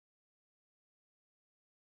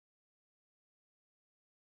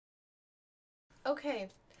Okay,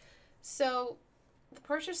 so the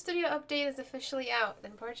PortraitStudio update is officially out,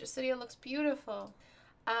 and PortraitStudio looks beautiful.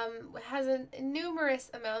 It has a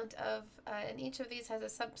numerous amount of, and each of these has a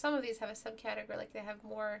some of these have a subcategory, like they have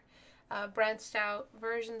more branched out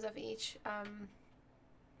versions of each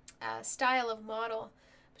style of model.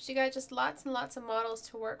 But you got just lots and lots of models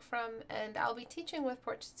to work from, and I'll be teaching with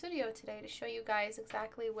PortraitStudio today to show you guys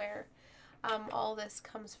exactly where all this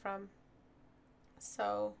comes from.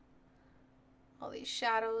 So all these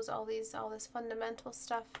shadows, all this fundamental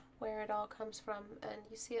stuff, where it all comes from, and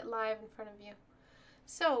you see it live in front of you.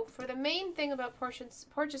 So for the main thing about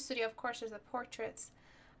PortraitStudio, of course, is the portraits.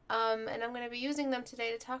 And I'm going to be using them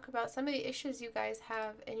today to talk about some of the issues you guys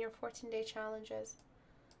have in your 14-day challenges.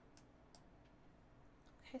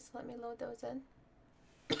 Okay, so let me load those in.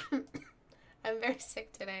 I'm very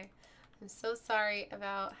sick today. I'm so sorry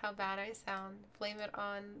about how bad I sound. Blame it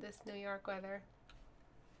on this New York weather.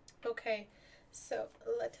 Okay, so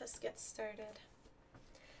let us get started.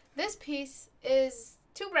 This piece is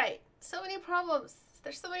too bright. So many problems.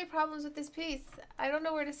 There's so many problems with this piece. I don't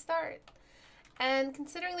know where to start. And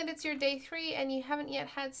considering that it's your day 3 and you haven't yet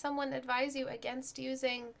had someone advise you against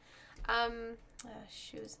using all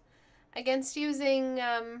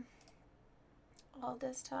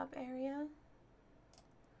desktop area.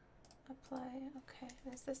 Apply. Okay,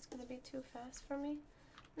 is this going to be too fast for me?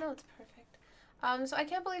 No, it's perfect. So I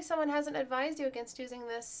can't believe someone hasn't advised you against using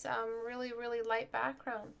this really, really light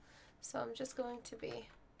background. So I'm just going to be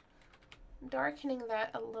darkening that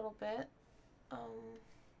a little bit,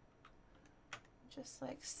 just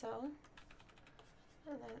like so,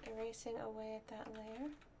 and then erasing away at that layer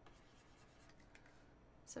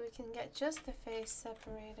so we can get just the face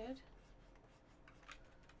separated.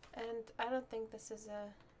 And I don't think this is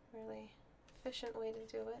a really efficient way to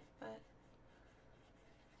do it, but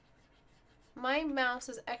my mouse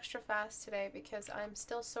is extra fast today because I'm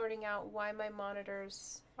still sorting out why my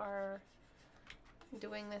monitors are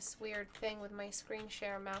doing this weird thing with my screen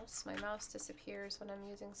share mouse. My mouse disappears when I'm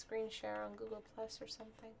using screen share on Google Plus or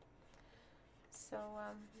something. So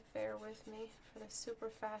bear with me for the super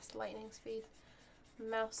fast lightning speed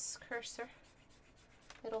mouse cursor.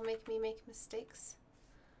 It'll make me make mistakes,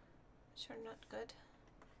 which are not good.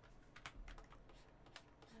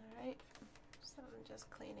 Alright, so I'm just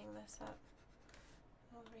cleaning this up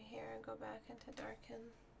over here and go back into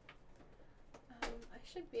darken. I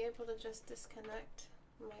should be able to just disconnect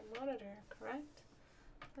my monitor, correct?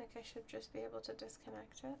 Like I should just be able to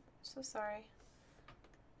disconnect it. So sorry.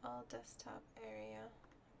 All desktop area,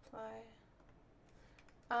 apply.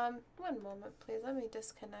 One moment please, let me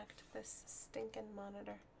disconnect this stinking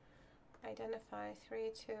monitor. Identify 3,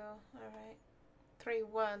 2, alright. 3,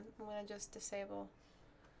 1, I'm gonna just disconnect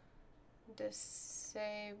this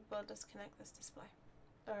display.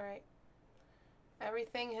 Alright.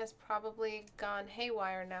 Everything has probably gone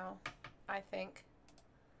haywire now, I think.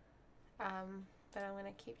 But I'm going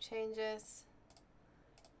to keep changes.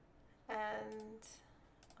 And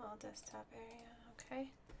all desktop area.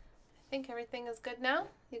 Okay. I think everything is good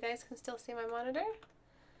now. You guys can still see my monitor.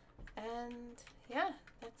 And yeah,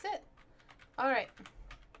 that's it. Alright.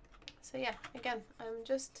 So yeah, again, I'm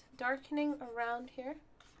just darkening around here.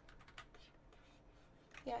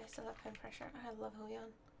 Yeah, I still have pen pressure. I love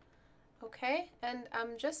Huyan. Okay, and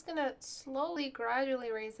I'm just gonna slowly,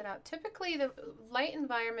 gradually raise it out. Typically, the light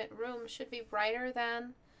environment room should be brighter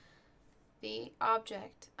than the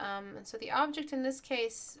object. And so the object in this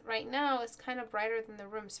case right now is kind of brighter than the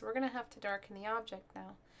room, so we're gonna have to darken the object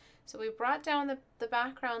now. So we brought down the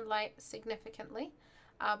background light significantly,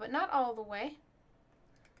 but not all the way.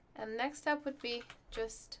 And next step would be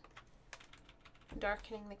just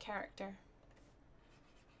darkening the character.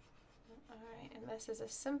 Alright, and this is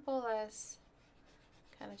as simple as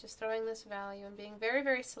kind of just throwing this value and being very,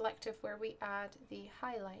 very selective where we add the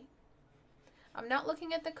highlight. I'm not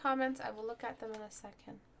looking at the comments, I will look at them in a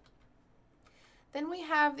second. Then we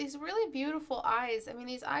have these really beautiful eyes. I mean,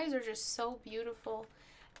 these eyes are just so beautiful.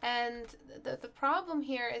 And the problem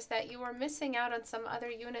here is that you are missing out on some other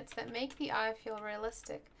units that make the eye feel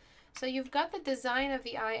realistic. So you've got the design of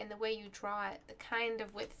the eye and the way you draw it, the kind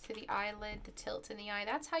of width to the eyelid, the tilt in the eye.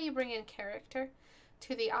 That's how you bring in character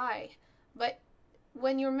to the eye. But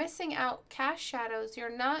when you're missing out cast shadows,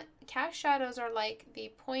 cast shadows are like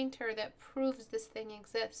the pointer that proves this thing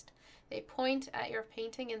exists. They point at your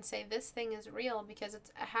painting and say this thing is real because it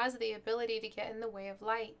has the ability to get in the way of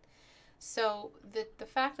light. So the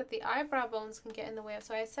fact that the eyebrow bones can get in the way of,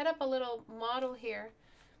 so I set up a little model here.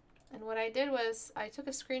 And what I did was, I took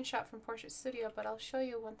a screenshot from PortraitStudio, but I'll show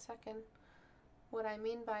you 1 second what I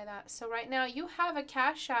mean by that. So right now, you have a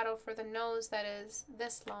cast shadow for the nose that is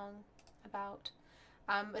this long, about.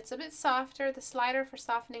 It's a bit softer. The slider for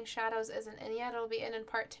softening shadows isn't in yet. It'll be in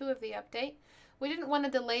part 2 of the update. We didn't want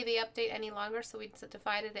to delay the update any longer, so we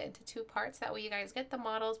divided it into 2 parts. That way you guys get the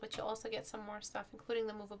models, but you'll also get some more stuff, including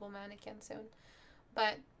the movable mannequin soon.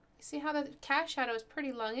 But you see how the cast shadow is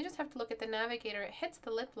pretty long? You just have to look at the navigator. It hits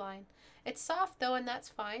the lip line. It's soft though, and that's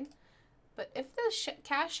fine. But if the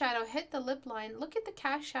cast shadow hit the lip line, look at the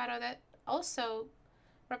cast shadow that also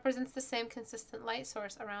represents the same consistent light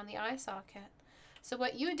source around the eye socket. So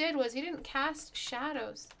what you did was you didn't cast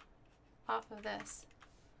shadows off of this.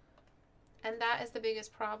 And that is the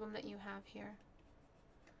biggest problem that you have here.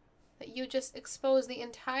 That you just expose the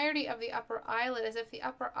entirety of the upper eyelid as if the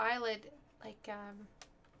upper eyelid like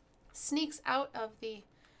sneaks out of the,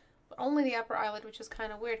 only the upper eyelid, which is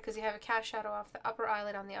kind of weird because you have a cast shadow off the upper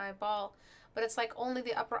eyelid on the eyeball. But it's like only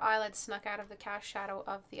the upper eyelid snuck out of the cast shadow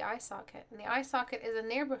of the eye socket. And the eye socket is a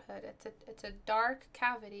neighborhood. It's a dark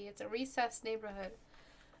cavity. It's a recessed neighborhood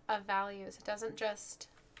of values. It doesn't just,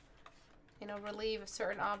 you know, relieve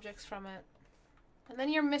certain objects from it. And then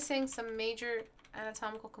you're missing some major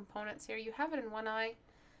anatomical components here. You have it in one eye,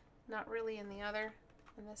 not really in the other.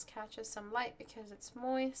 And this catches some light because it's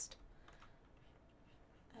moist.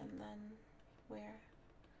 And then we're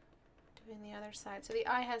doing the other side. So the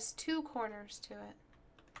eye has 2 corners to it.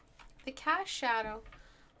 The cast shadow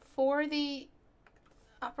for the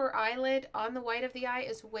upper eyelid on the white of the eye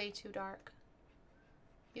is way too dark.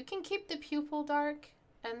 You can keep the pupil dark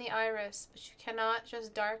and the iris, but you cannot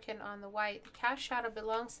just darken on the white. The cast shadow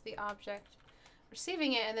belongs to the object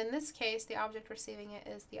receiving it, and in this case, the object receiving it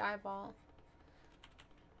is the eyeball.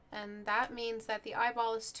 And that means that the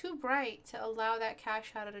eyeball is too bright to allow that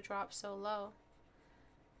cast shadow to drop so low.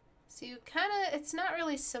 So you kind of, it's not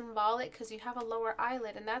really symbolic because you have a lower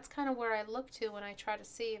eyelid, and that's kind of where I look to when I try to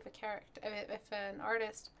see if a character, if an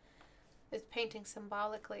artist is painting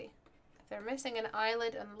symbolically. If they're missing an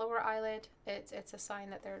eyelid and lower eyelid, it's a sign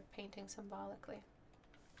that they're painting symbolically.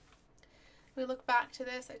 We look back to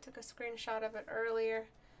this. I took a screenshot of it earlier.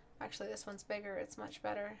 Actually, this one's bigger. It's much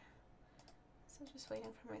better. So just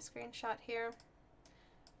waiting for my screenshot here.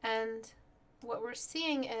 And what we're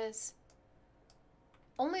seeing is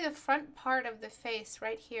only the front part of the face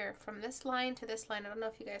right here, from this line to this line. I don't know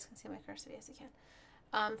if you guys can see my cursor. Yes, you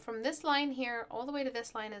can. From this line here all the way to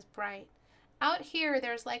this line is bright. Out here,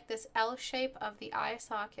 there's like this L shape of the eye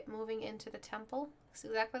socket moving into the temple. It's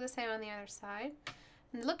exactly the same on the other side.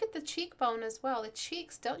 And look at the cheekbone as well. The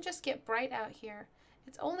cheeks don't just get bright out here.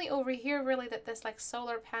 It's only over here really that this like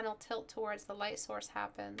solar panel tilt towards the light source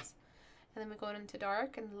happens. And then we go into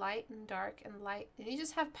dark and light and dark and light. And you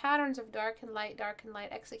just have patterns of dark and light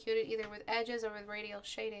executed either with edges or with radial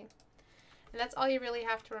shading. And that's all you really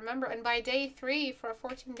have to remember. And by day 3 for a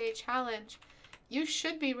 14-day challenge, you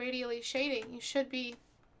should be radially shading. You should be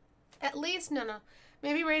at least,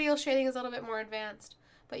 maybe radial shading is a little bit more advanced.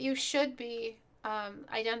 But you should be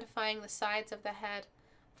identifying the sides of the head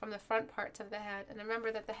from the front parts of the head. And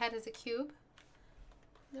remember that the head is a cube.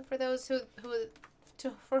 And for those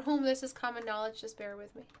for whom this is common knowledge, just bear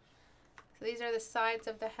with me. So these are the sides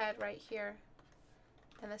of the head right here.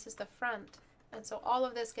 And this is the front. And so all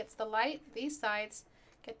of this gets the light. These sides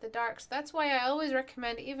get the dark. So that's why I always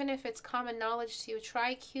recommend, even if it's common knowledge to you,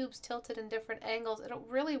 try cubes tilted in different angles. It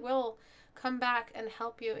really will come back and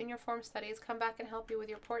help you in your form studies, come back and help you with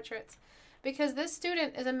your portraits. Because this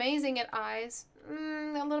student is amazing at eyes,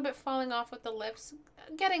 a little bit falling off with the lips,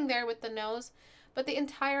 getting there with the nose, but the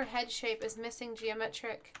entire head shape is missing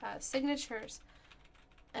geometric signatures.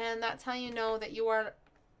 And that's how you know that you are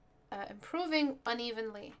improving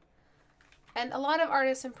unevenly. And a lot of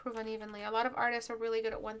artists improve unevenly. A lot of artists are really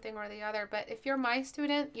good at one thing or the other, but if you're my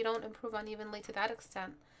student, you don't improve unevenly to that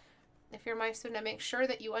extent. If you're my student, I make sure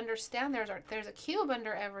that you understand there's a cube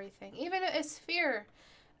under everything. Even a sphere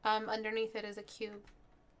underneath it is a cube.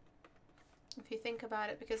 If you think about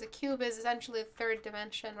it, because a cube is essentially a third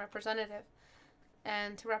dimension representative.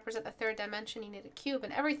 And to represent the third dimension, you need a cube,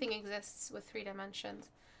 and everything exists with 3 dimensions.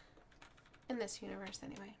 In this universe,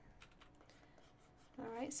 anyway.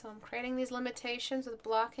 Alright, so I'm creating these limitations with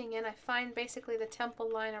blocking in. I find basically the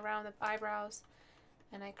temple line around the eyebrows,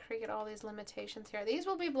 and I create all these limitations here. These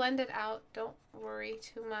will be blended out. Don't worry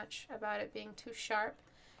too much about it being too sharp.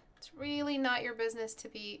 It's really not your business to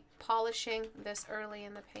be polishing this early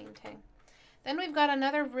in the painting. Then we've got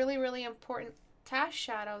another really, really important cast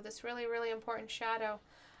shadow, this really, really important shadow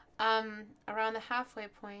around the halfway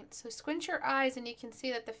point. So squint your eyes and you can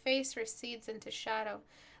see that the face recedes into shadow.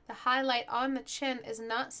 The highlight on the chin is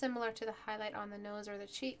not similar to the highlight on the nose or the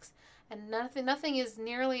cheeks, and nothing is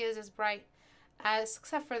nearly as bright as,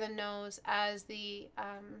 except for the nose, as the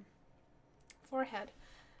forehead.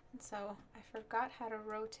 And so I forgot how to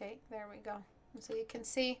rotate. There we go. And so you can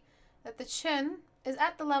see that the chin is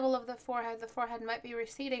at the level of the forehead. The forehead might be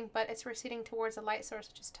receding, but it's receding towards the light source,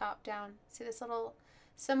 which is top down. See this little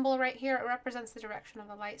symbol right here? It represents the direction of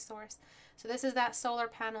the light source. So this is that solar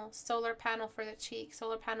panel for the cheek,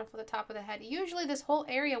 solar panel for the top of the head. Usually this whole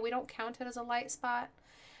area, we don't count it as a light spot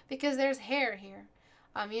because there's hair here,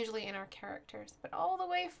 usually in our characters. But all the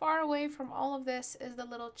way far away from all of this is the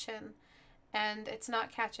little chin, and it's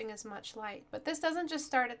not catching as much light. But this doesn't just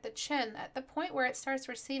start at the chin. At the point where it starts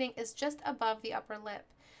receding is just above the upper lip.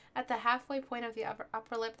 At the halfway point of the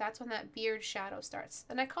upper lip, that's when that beard shadow starts.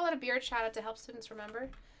 And I call it a beard shadow to help students remember,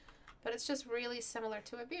 but it's just really similar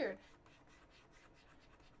to a beard.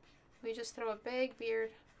 We just throw a big beard,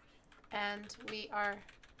 and we are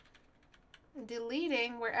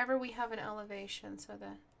deleting wherever we have an elevation. So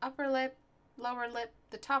the upper lip, lower lip,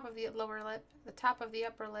 the top of the lower lip, the top of the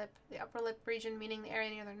upper lip region meaning the area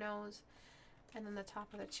near the nose, and then the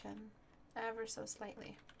top of the chin, ever so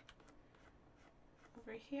slightly.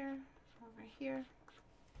 Over here, over here.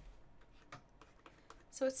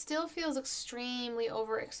 So it still feels extremely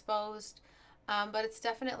overexposed, but it's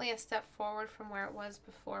definitely a step forward from where it was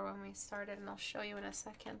before when we started, and I'll show you in a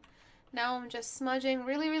second. Now I'm just smudging,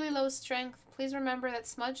 really, really low strength. Please remember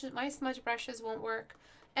that my smudge brushes won't work.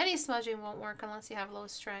 Any smudging won't work unless you have low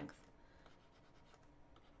strength.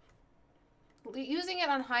 Using it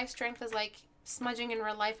on high strength is like smudging in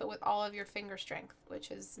real life, but with all of your finger strength, which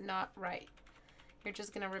is not right. You're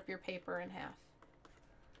just going to rip your paper in half.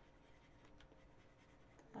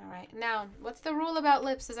 All right, now, what's the rule about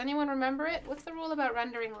lips? Does anyone remember it? What's the rule about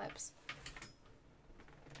rendering lips?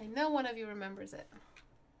 I know one of you remembers it.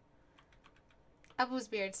 Abu's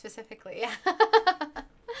beard specifically.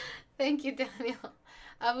 Thank you, Daniel.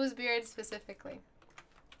 Abu's beard specifically.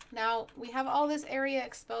 Now, we have all this area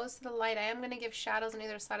exposed to the light. I am going to give shadows on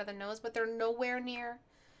either side of the nose, but they're nowhere near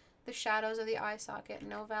the shadows of the eye socket.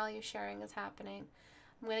 No value sharing is happening.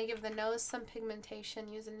 I'm going to give the nose some pigmentation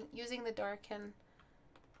using the darken.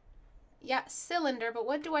 Yeah, cylinder, but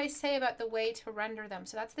what do I say about the way to render them?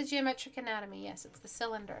 So that's the geometric anatomy. Yes, it's the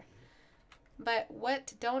cylinder. But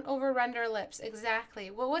what? Don't over-render lips.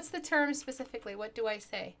 Exactly. Well, what's the term specifically? What do I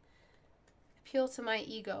say? Appeal to my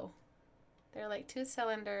ego. They're like two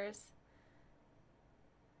cylinders.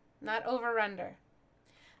 Not over-render.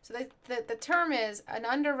 So the term is an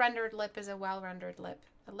under-rendered lip is a well-rendered lip.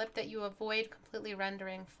 A lip that you avoid completely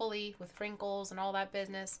rendering fully with wrinkles and all that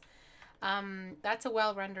business. That's a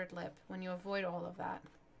well-rendered lip when you avoid all of that.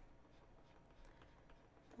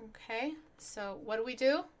 Okay, so what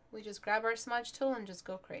do? We just grab our smudge tool and just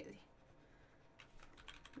go crazy.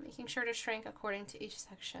 Making sure to shrink according to each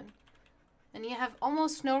section. And you have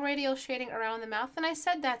almost no radial shading around the mouth, and I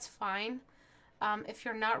said that's fine if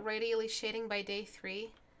you're not radially shading by day 3.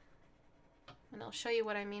 And I'll show you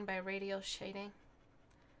what I mean by radial shading.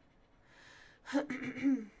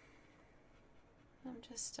 I'm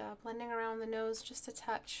just blending around the nose just a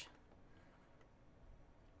touch.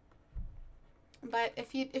 But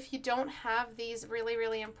if you don't have these really,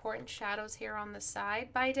 really important shadows here on the side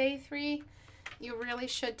by day 3, you really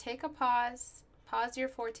should take a pause your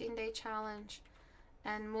 14-day challenge,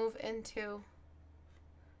 and move into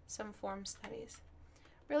some form studies.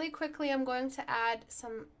 Really quickly, I'm going to add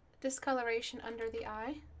some discoloration under the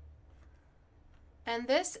eye. And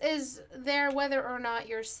this is there whether or not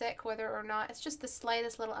you're sick, whether or not, it's just the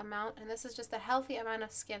slightest little amount, and this is just a healthy amount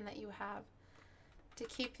of skin that you have to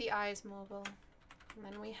keep the eyes mobile. And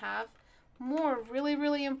then we have more really,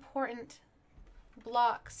 really important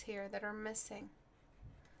blocks here that are missing.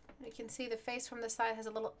 You can see the face from the side has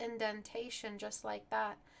a little indentation just like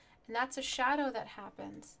that, and that's a shadow that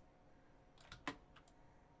happens.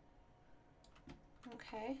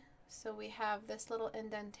 Okay, so we have this little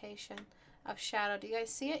indentation of shadow. Do you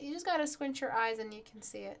guys see it? You just got to squint your eyes and you can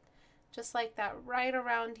see it. Just like that right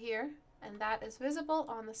around here, and that is visible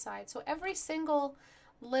on the side. So every single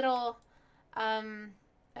little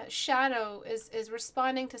shadow is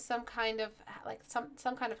responding to some kind of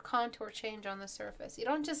some kind of contour change on the surface. You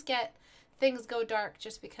don't just get things go dark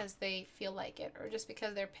just because they feel like it or just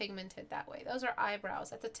because they're pigmented that way. Those are eyebrows.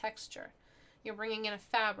 That's a texture. You're bringing in a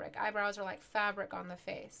fabric. Eyebrows are like fabric on the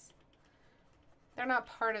face. They're not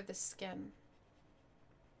part of the skin.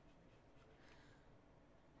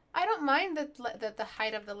 I don't mind the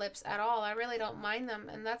height of the lips at all. I really don't mind them,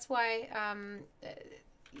 and that's why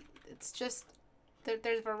it's just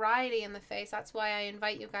there's variety in the face. That's why I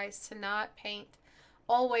invite you guys to not paint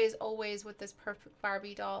always with this perfect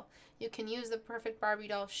Barbie doll. You can use the perfect Barbie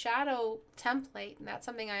doll shadow template, and that's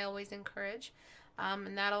something I always encourage,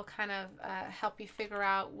 and that'll kind of help you figure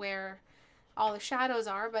out where all the shadows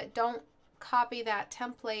are, but don't copy that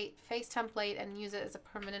template, face template, and use it as a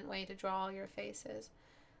permanent way to draw all your faces.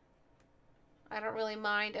 I don't really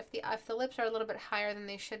mind if the lips are a little bit higher than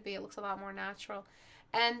they should be. It looks a lot more natural.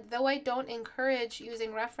 And though I don't encourage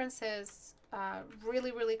using references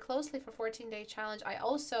really, really closely for 14-day challenge,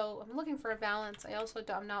 I'm looking for a balance.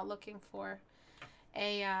 I'm not looking for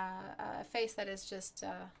a face that is just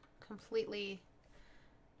completely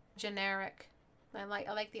generic. I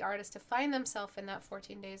like the artist to find themselves in that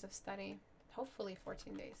 14 days of study, hopefully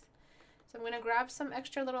 14 days. So I'm going to grab some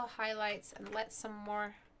extra little highlights and let some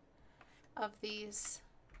more of these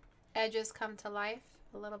edges come to life.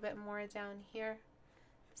 A little bit more down here,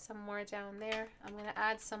 some more down there. I'm going to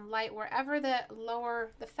add some light wherever the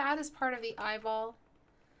fattest part of the eyeball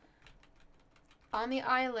on the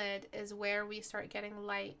eyelid is where we start getting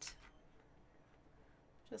light.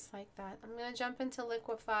 Just like that. I'm going to jump into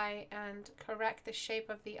liquify and correct the shape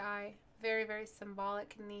of the eye. Very, very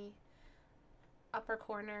symbolic in the upper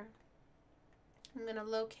corner. I'm going to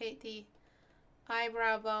locate the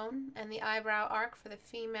eyebrow bone and the eyebrow arc for the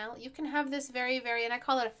female. You can have this very, very, and I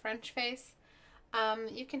call it a French face.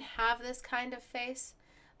 You can have this kind of face,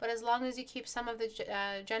 but as long as you keep some of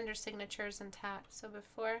the gender signatures intact. So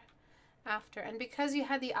before, after. And because you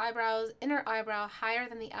had the inner eyebrow higher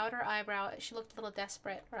than the outer eyebrow, she looked a little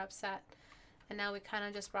desperate or upset. And now we kind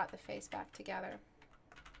of just brought the face back together.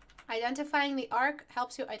 Identifying the arc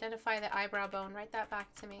helps you identify the eyebrow bone. Write that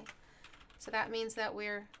back to me. So that means that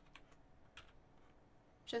we're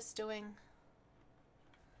just doing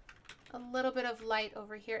a little bit of light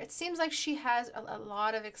over here. It seems like she has a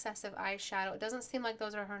lot of excessive eyeshadow. It doesn't seem like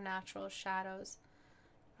those are her natural shadows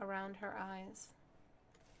around her eyes.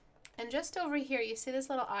 And just over here, you see this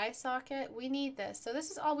little eye socket? We need this. So this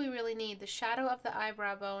is all we really need, the shadow of the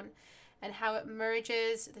eyebrow bone and how it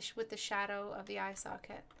merges with the shadow of the eye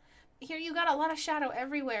socket. Here you got a lot of shadow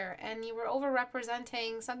everywhere, and you were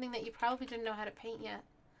over-representing something that you probably didn't know how to paint yet.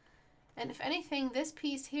 And if anything, this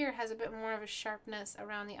piece here has a bit more of a sharpness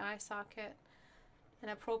around the eye socket, an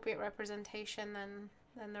appropriate representation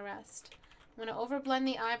than the rest. I'm going to overblend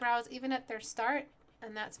the eyebrows even at their start,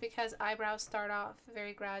 and that's because eyebrows start off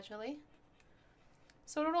very gradually.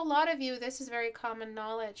 So to a lot of you, this is very common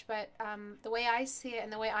knowledge, but the way I see it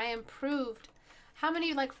and the way I improved, how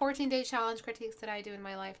many 14-day challenge critiques did I do in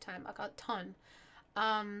my lifetime? A ton.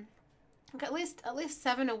 At least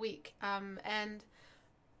 7 a week. And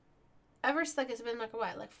ever since, it's been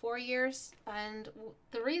 4 years. And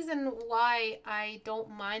the reason why I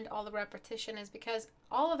don't mind all the repetition is because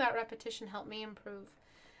all of that repetition helped me improve.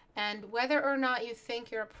 And whether or not you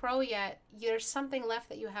think you're a pro yet, there's something left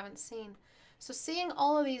that you haven't seen. So seeing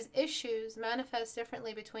all of these issues manifest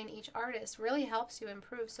differently between each artist really helps you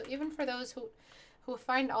improve. So even for those who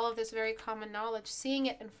find all of this very common knowledge, seeing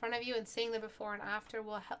it in front of you and seeing the before and after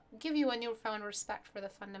will give you a newfound respect for the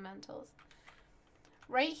fundamentals.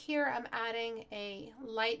 Right here, I'm adding a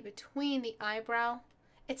light between the eyebrow.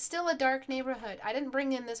 It's still a dark neighborhood. I didn't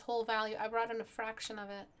bring in this whole value. I brought in a fraction of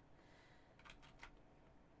it.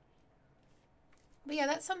 But yeah,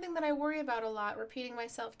 that's something that I worry about a lot, repeating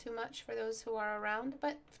myself too much for those who are around.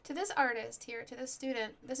 But to this artist here, to this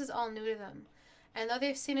student, this is all new to them. And though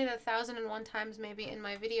they've seen it 1,001 times maybe in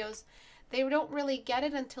my videos, they don't really get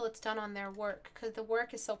it until it's done on their work, because the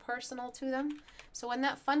work is so personal to them. So when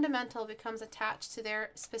that fundamental becomes attached to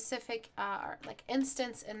their specific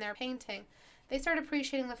instance in their painting, they start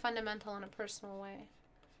appreciating the fundamental in a personal way.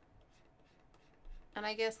 And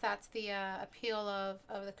I guess that's the appeal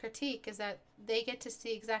of the critique, is that they get to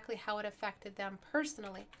see exactly how it affected them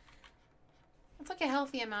personally. It's like a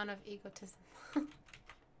healthy amount of egotism.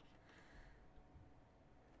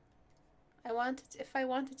 If I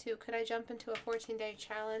wanted to, could I jump into a 14-day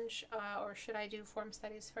challenge, or should I do form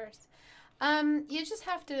studies first? You just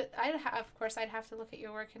have to, of course, I'd have to look at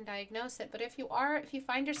your work and diagnose it. But if you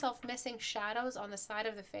find yourself missing shadows on the side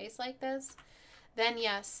of the face like this, then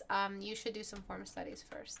yes, you should do some form studies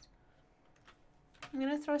first. I'm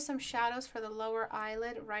going to throw some shadows for the lower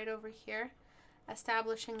eyelid right over here,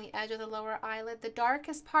 establishing the edge of the lower eyelid. The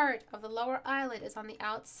darkest part of the lower eyelid is on the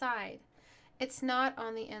outside. It's not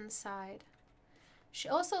on the inside. She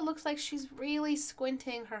also looks like she's really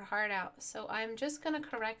squinting her heart out, so I'm just going to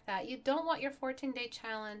correct that. You don't want your 14-day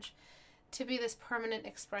challenge to be this permanent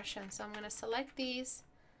expression, so I'm going to select these,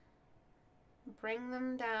 bring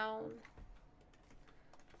them down,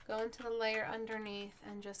 go into the layer underneath,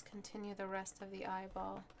 and just continue the rest of the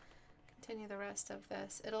eyeball. Continue the rest of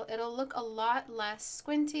this. It'll look a lot less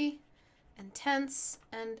squinty and tense,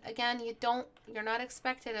 and again, you're not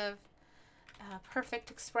expected of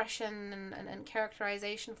perfect expression and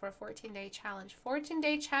characterization for a 14-day challenge.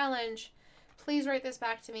 14-day challenge please write this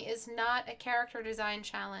back to me, is not a character design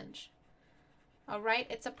challenge. All right?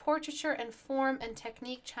 It's a portraiture and form and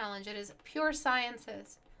technique challenge. It is pure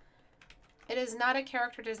sciences. It is not a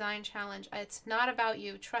character design challenge. It's not about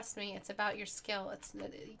you. Trust me, it's about your skill.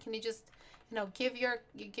 Can you just, you know, give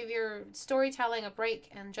your storytelling a break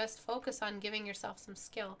and just focus on giving yourself some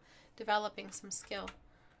skill, developing some skill.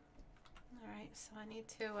 All right, so I need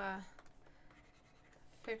to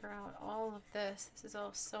figure out all of this. This is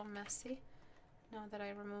all so messy now that I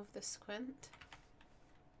removed the squint.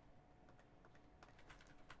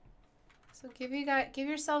 So give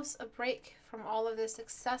yourselves a break from all of this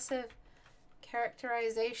excessive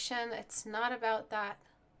characterization. It's not about that.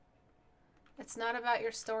 It's not about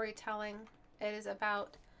your storytelling. It is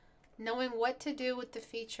about knowing what to do with the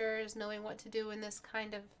features, knowing what to do in this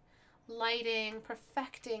kind of lighting,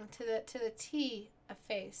 perfecting to the T a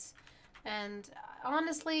face. And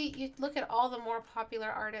honestly, you look at all the more popular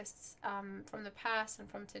artists from the past and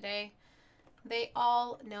from today, they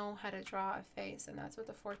all know how to draw a face, and that's what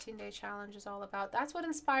the 14-day challenge is all about. That's what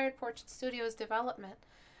inspired PortraitStudio's development,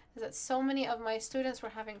 is that so many of my students were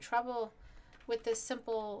having trouble with this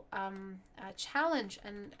simple challenge,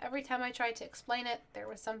 and every time I tried to explain it, there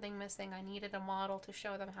was something missing. I needed a model to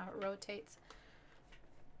show them how it rotates.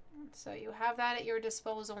 So you have that at your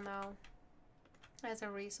disposal now as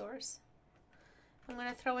a resource. I'm going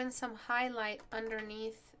to throw in some highlight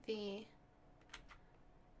underneath the...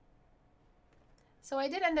 So I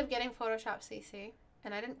did end up getting Photoshop CC,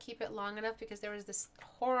 and I didn't keep it long enough because there was this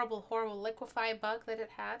horrible, horrible liquify bug that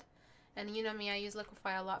it had. And you know me, I use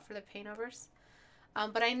liquify a lot for the paintovers.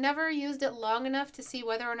 But I never used it long enough to see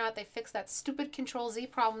whether or not they fixed that stupid Control-Z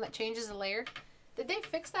problem that changes the layer. Did they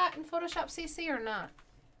fix that in Photoshop CC or not?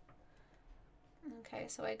 Okay,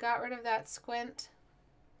 so I got rid of that squint.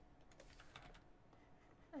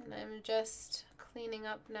 And I'm just cleaning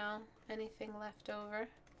up now anything left over.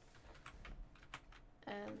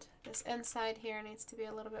 And this inside here needs to be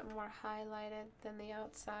a little bit more highlighted than the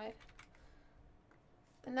outside.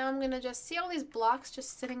 And now I'm going to just see all these blocks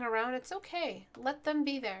just sitting around. It's okay. Let them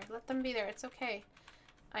be there. Let them be there. It's okay.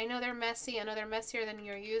 I know they're messy. I know they're messier than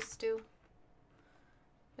you're used to.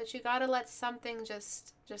 But you got to let something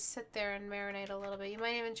just sit there and marinate a little bit. You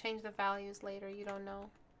might even change the values later. You don't know.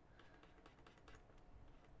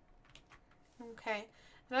 Okay.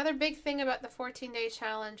 Another big thing about the 14-day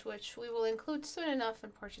challenge, which we will include soon enough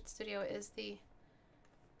in PortraitStudio, is the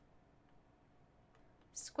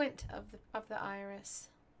squint of the iris.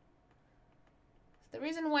 The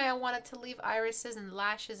reason why I wanted to leave irises and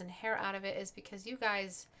lashes and hair out of it is because you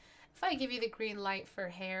guys, if I give you the green light for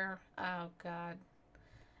hair, oh God.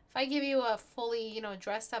 If I give you a fully, you know,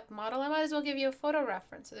 dressed up model, I might as well give you a photo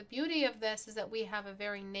reference. So the beauty of this is that we have a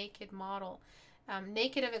very naked model.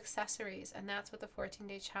 Naked of accessories, and that's what the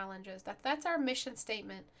 14-day challenge is. That's our mission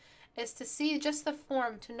statement, is to see just the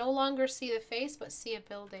form, to no longer see the face, but see a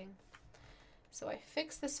building. So I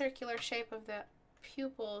fixed the circular shape of the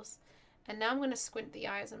pupils, and now I'm going to squint the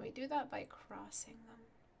eyes, and we do that by crossing them.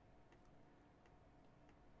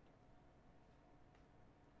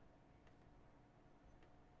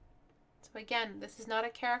 So again, this is not a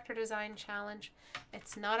character design challenge.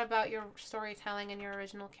 It's not about your storytelling and your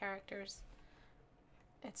original characters.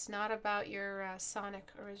 It's not about your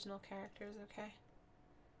Sonic original characters, okay?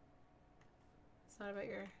 It's not about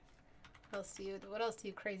your... What else do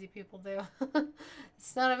you crazy people do?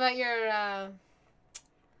 It's not about your...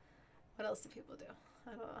 what else do people do?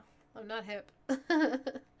 I don't know. I'm not hip.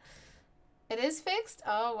 It is fixed?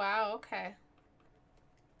 Oh, wow, okay.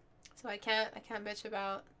 So I can't bitch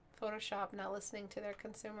about Photoshop not listening to their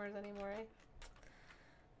consumers anymore, eh?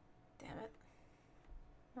 Damn it.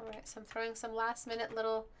 Alright, so I'm throwing some last minute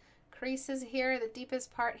little creases here. The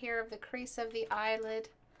deepest part here of the crease of the eyelid,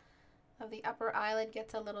 of the upper eyelid,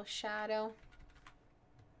 gets a little shadow.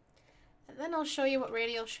 And then I'll show you what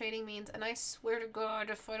radial shading means. And I swear to God,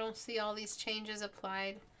 if I don't see all these changes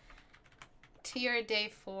applied to your day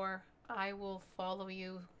 4, I will follow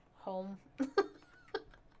you home.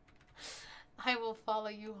 I will follow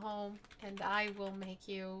you home, and I will make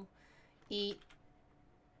you eat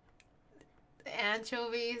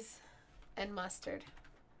anchovies and mustard.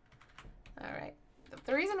 Alright.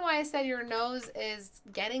 The reason why I said your nose is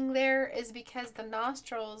getting there is because the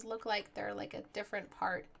nostrils look like they're like a different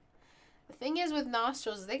part. The thing is with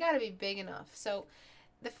nostrils, they gotta be big enough. So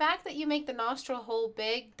the fact that you make the nostril hole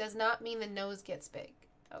big does not mean the nose gets big.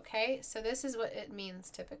 Okay? So this is what it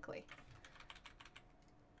means typically.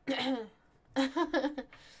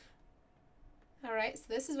 Alright, so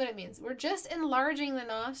this is what it means. We're just enlarging the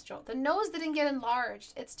nostril. The nose didn't get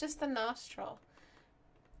enlarged. It's just the nostril.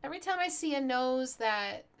 Every time I see a nose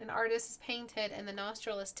that an artist has painted and the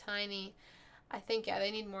nostril is tiny, I think, yeah,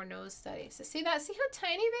 they need more nose studies. So see that? See how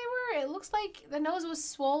tiny they were? It looks like the nose was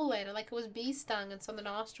swollen, like it was bee stung, and so the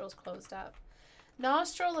nostrils closed up.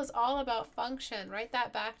 Nostril is all about function. Write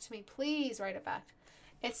that back to me. Please write it back.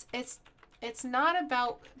 It's not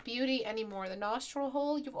about beauty anymore. The nostril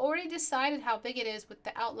hole, you've already decided how big it is with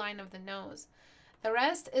the outline of the nose. The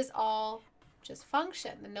rest is all just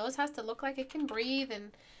function. The nose has to look like it can breathe,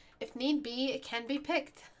 and if need be, it can be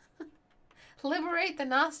picked. Liberate the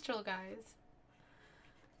nostril, guys.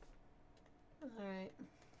 Alright.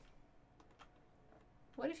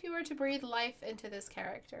 What if you were to breathe life into this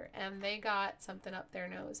character and they got something up their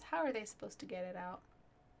nose? How are they supposed to get it out?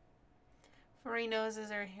 Furry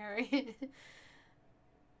noses are hairy.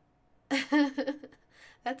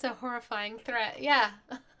 That's a horrifying threat. Yeah.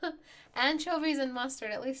 Anchovies and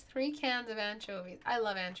mustard. At least 3 cans of anchovies. I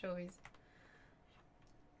love anchovies.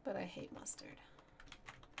 But I hate mustard.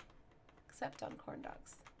 Except on corn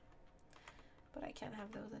dogs. But I can't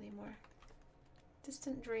have those anymore.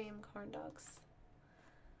 Distant dream corn dogs.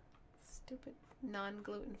 Stupid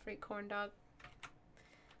non-gluten-free corn dog.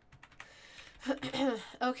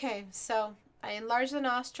 Okay, so I enlarged the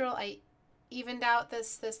nostril. I evened out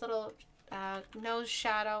this little nose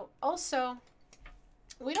shadow. Also,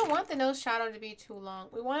 we don't want the nose shadow to be too long.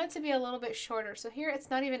 We want it to be a little bit shorter. So here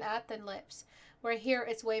it's not even at the lips, where here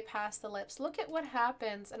it's way past the lips. Look at what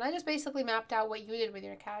happens. And I just basically mapped out what you did with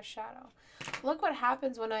your cast shadow. Look what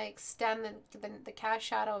happens when I extend the cast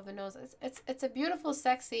shadow of the nose. It's a beautiful,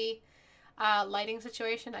 sexy lighting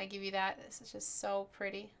situation. I give you that. This is just so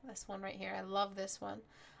pretty. This one right here. I love this one.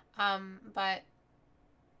 But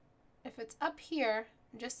if it's up here,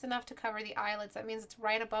 just enough to cover the eyelids, that means it's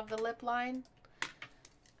right above the lip line.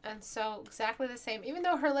 And so exactly the same. Even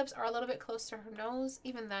though her lips are a little bit close to her nose,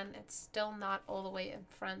 even then it's still not all the way in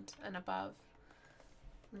front and above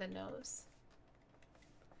the nose.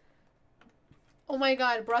 Oh my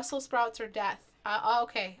god, Brussels sprouts are death.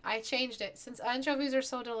 Okay, I changed it. Since anchovies are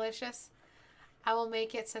so delicious, I will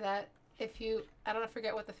make it so that if you, I don't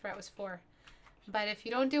forget what the threat was for, but if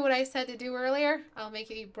you don't do what I said to do earlier, I'll make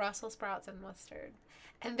you eat Brussels sprouts and mustard.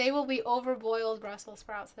 And they will be overboiled Brussels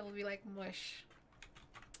sprouts. They will be like mush.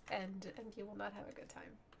 And you will not have a good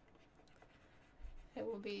time. It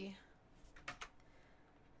will be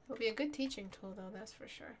a good teaching tool though, that's for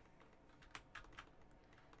sure.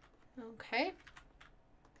 Okay.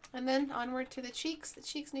 And then onward to the cheeks. The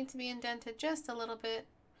cheeks need to be indented just a little bit.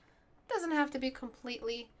 Doesn't have to be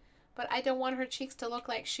completely, but I don't want her cheeks to look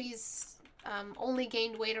like she's only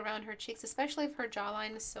gained weight around her cheeks, especially if her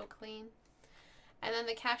jawline is so clean. And then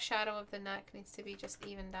the cast shadow of the neck needs to be just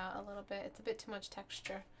evened out a little bit. It's a bit too much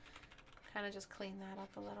texture. Kind of just clean that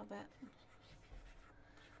up a little bit.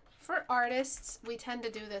 For artists, we tend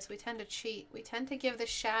to do this. We tend to cheat. We tend to give the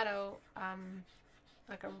shadow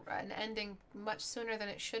like an ending much sooner than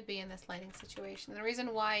it should be in this lighting situation. The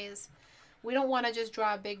reason why is we don't want to just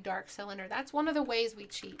draw a big dark cylinder. That's one of the ways we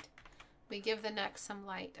cheat. We give the neck some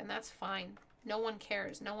light, and that's fine. No one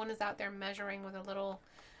cares. No one is out there measuring with a little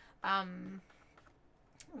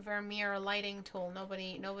Vermeer lighting tool.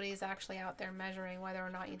 Nobody's actually out there measuring whether or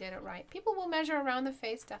not you did it right. People will measure around the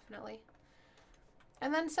face, definitely.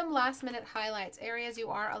 And then some last minute highlights. Areas you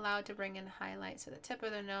are allowed to bring in highlights. So the tip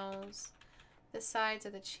of the nose, the sides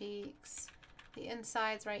of the cheeks, the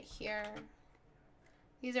insides right here.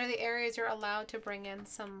 These are the areas you're allowed to bring in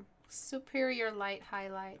some superior light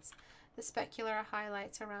highlights. The specular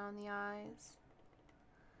highlights around the eyes.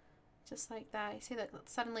 Just like that. You see that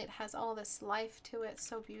suddenly it has all this life to it.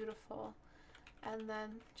 So beautiful. And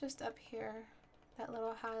then just up here, that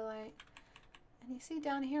little highlight. And you see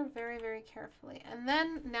down here very, very carefully. And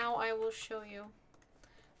then now I will show you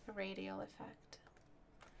the radial effect.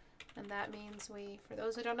 And that means for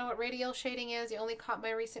those who don't know what radial shading is, you only caught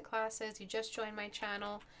my recent classes, you just joined my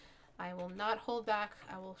channel, I will not hold back.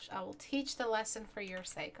 I will teach the lesson for your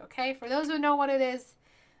sake, okay? For those who know what it is,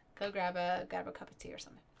 go grab a cup of tea or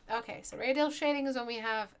something. Okay, so radial shading is when we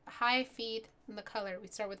have high feed in the color. We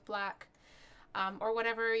start with black, or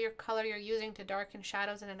whatever your color you're using to darken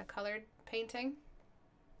shadows in a colored painting.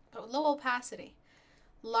 But low opacity.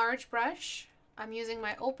 Large brush. I'm using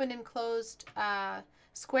my open and closed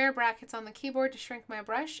square brackets on the keyboard to shrink my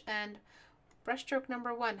brush, and brushstroke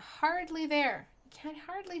number 1, hardly there. You can't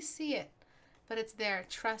hardly see it, but it's there,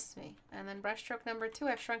 trust me. And then brushstroke number 2,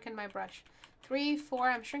 I've shrunken my brush. 3, 4,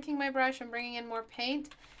 I'm shrinking my brush, I'm bringing in more paint,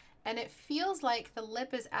 and it feels like the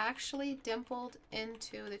lip is actually dimpled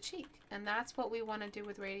into the cheek, and that's what we want to do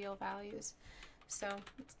with radial values. So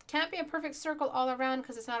it can't be a perfect circle all around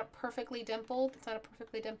because it's not a perfectly dimpled. It's not a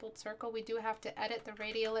perfectly dimpled circle. We do have to edit the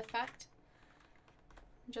radial effect.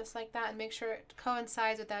 Just like that, and make sure it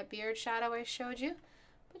coincides with that beard shadow I showed you.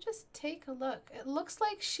 But just take a look. It looks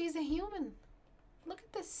like she's a human. Look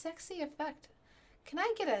at this sexy effect. Can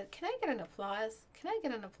I get an applause? Can I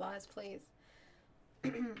get an applause, please?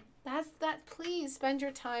 Please spend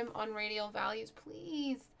your time on radial values,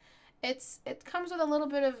 please. It comes with a little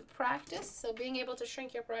bit of practice, so being able to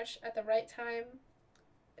shrink your brush at the right time,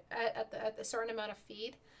 at a certain amount of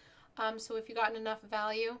feed. So if you've gotten enough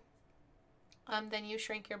value, then you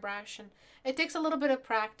shrink your brush, and it takes a little bit of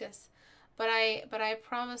practice. But I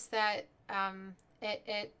promise that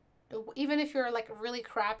even if you're like really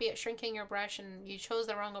crappy at shrinking your brush and you chose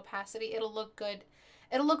the wrong opacity, it'll look good.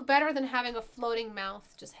 It'll look better than having a floating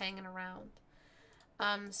mouth just hanging around.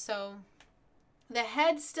 So the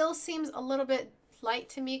head still seems a little bit light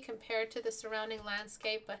to me compared to the surrounding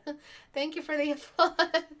landscape, but thank you for the applause.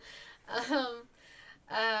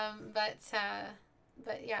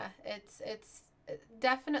 But yeah, it's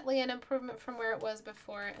definitely an improvement from where it was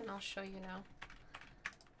before, and I'll show you now.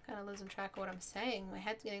 Kind of losing track of what I'm saying. My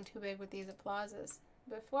head's getting too big with these applauses.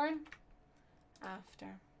 Before,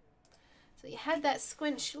 after. So you had that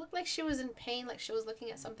squint. She looked like she was in pain, like she was looking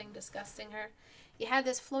at something disgusting her. You had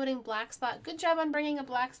this floating black spot. Good job on bringing a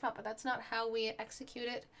black spot, but that's not how we execute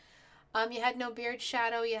it. You had no beard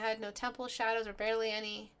shadow. You had no temple shadows, or barely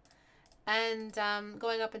any. And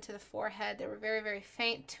going up into the forehead, they were very, very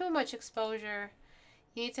faint. Too much exposure.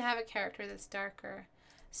 You need to have a character that's darker.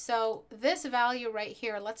 So this value right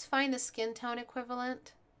here, let's find the skin tone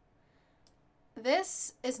equivalent.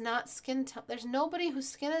 This is not skin tone. There's nobody whose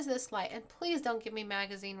skin is this light. And please don't give me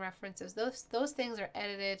magazine references. Those things are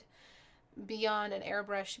edited beyond an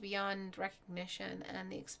airbrush, beyond recognition. And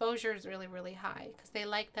the exposure is really, really high because they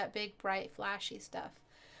like that big, bright, flashy stuff.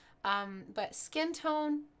 But skin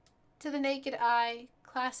tone to the naked eye,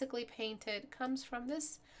 classically painted, comes from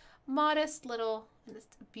this modest little, and it's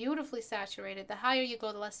beautifully saturated. The higher you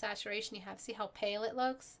go, the less saturation you have. See how pale it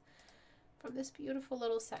looks? From this beautiful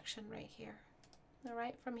little section right here. All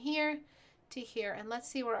right, from here to here. And let's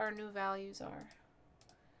see where our new values are.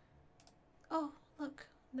 Oh, look,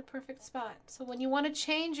 in the perfect spot. So when you want to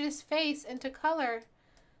change this face into color,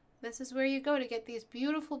 this is where you go to get these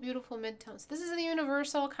beautiful, beautiful midtones. This is the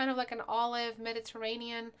universal, kind of like an olive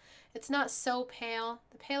Mediterranean. It's not so pale.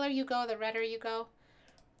 The paler you go, the redder you go.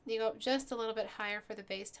 You go up just a little bit higher for the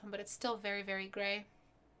base tone, but it's still very, very gray.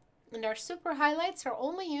 And our super highlights are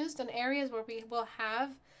only used in areas where we will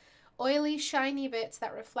have oily, shiny bits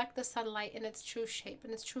that reflect the sunlight in its true shape, in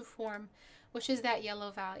its true form, which is that yellow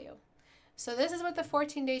value. So this is what the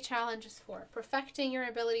 14-day challenge is for. Perfecting your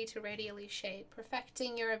ability to radially shade.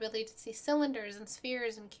 Perfecting your ability to see cylinders and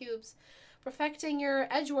spheres and cubes. Perfecting your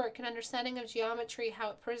edge work and understanding of geometry, how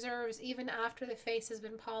it preserves even after the face has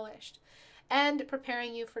been polished. And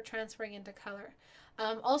preparing you for transferring into color.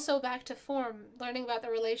 Also back to form, learning about the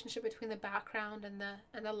relationship between the background and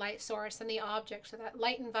the light source and the object, so that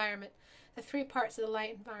light environment, the three parts of the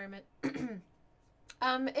light environment.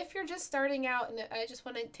 If you're just starting out, and I just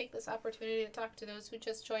want to take this opportunity to talk to those who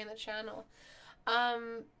just joined the channel,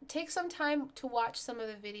 take some time to watch some of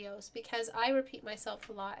the videos, because I repeat myself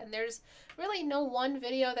a lot, and there's really no one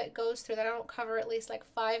video that goes through that I don't cover at least like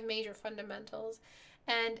 5 major fundamentals.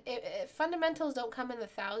 And fundamentals don't come in the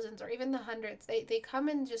thousands or even the hundreds. They come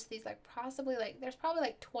in just these like possibly like, there's probably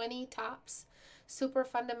like 20 tops,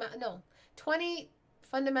 20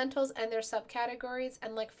 fundamentals and their subcategories,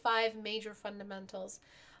 and like 5 major fundamentals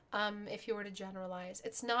if you were to generalize.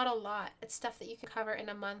 It's not a lot. It's stuff that you can cover in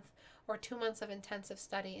a month or 2 months of intensive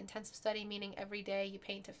study. Intensive study meaning every day you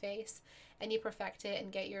paint a face and you perfect it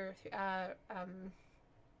and get your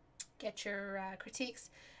critiques,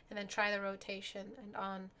 and then try the rotation and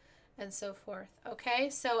on and so forth. Okay,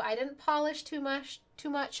 so I didn't polish too much.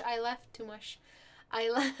 I left too much.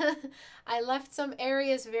 I left some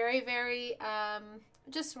areas very, very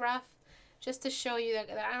just rough, just to show you that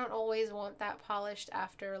I don't always want that polished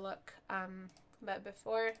after look. But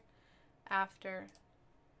before, after.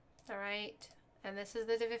 All right, and this is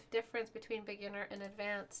the difference between beginner and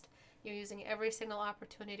advanced. You're using every single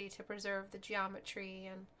opportunity to preserve the geometry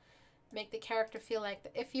and make the character feel like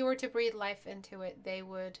if you were to breathe life into it, they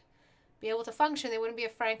would be able to function. They wouldn't be a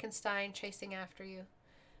Frankenstein chasing after you.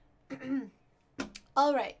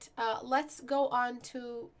 All right, let's go on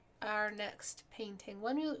to our next painting.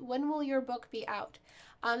 When will your book be out?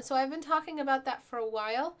 So I've been talking about that for a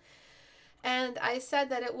while, and I said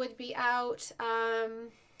that it would be out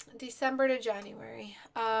December to January,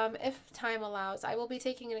 if time allows. I will be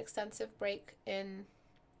taking an extensive break in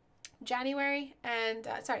January and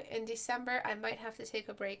sorry, in December. I might have to take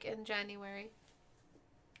a break in January.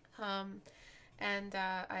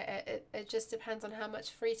 It just depends on how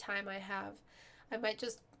much free time I have. I might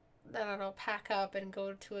just, I don't know, pack up and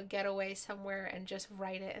go to a getaway somewhere and just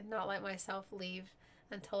write it and not let myself leave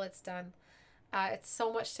until it's done. It's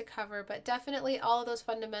so much to cover, but definitely all of those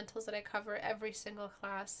fundamentals that I cover every single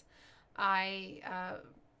class, I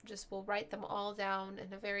just will write them all down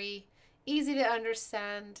in a very easy to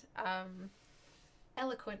understand,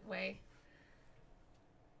 eloquent way.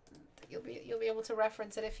 You'll be able to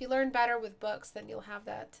reference it. If you learn better with books, then you'll have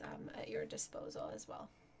that at your disposal as well.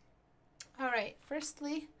 All right.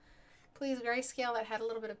 Firstly, please grayscale. That had a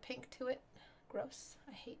little bit of pink to it. Gross.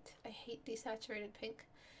 I hate desaturated pink.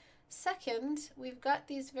 Second, we've got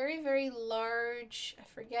these very, very large, I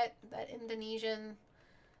forget that Indonesian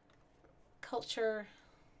culture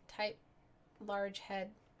type large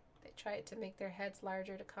head. They tried to make their heads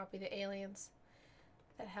larger to copy the aliens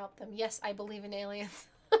that helped them. Yes, I believe in aliens.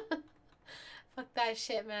 Fuck that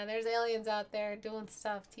shit, man. There's aliens out there doing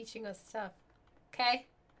stuff, teaching us stuff. Okay?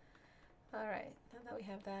 Alright, now that we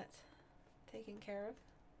have that taken care of,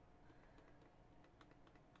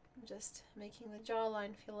 I'm just making the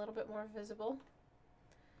jawline feel a little bit more visible.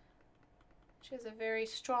 She has a very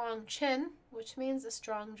strong chin, which means a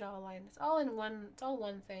strong jawline. It's all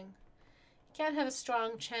one thing. You can't have a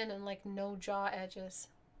strong chin and like no jaw edges.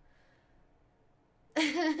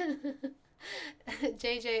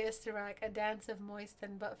 JJ Istebrak, a dance of moist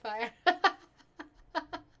and butt fire.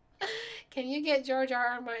 Can you get George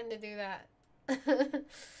R.R. Martin to do that?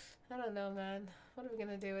 I don't know, man. What are we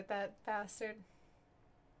gonna do with that bastard?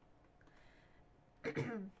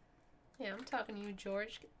 Yeah, I'm talking to you,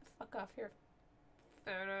 George. Get the fuck off your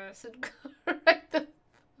fat ass and go right the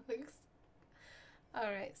books.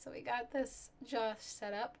 Alright, so we got this jaw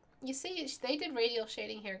set up. You see, they did radial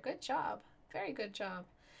shading here. Good job. Very good job.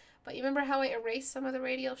 But you remember how I erased some of the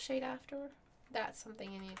radial shade after? That's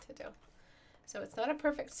something you need to do. So it's not a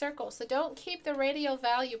perfect circle. So don't keep the radial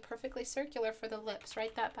value perfectly circular for the lips.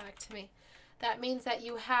 Write that back to me. That means that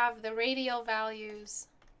you have the radial values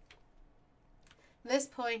this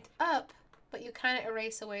point up, but you kind of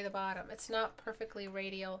erase away the bottom. It's not perfectly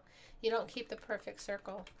radial. You don't keep the perfect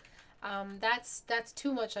circle. That's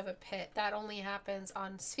too much of a pit. That only happens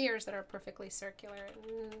on spheres that are perfectly circular.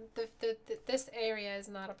 This area is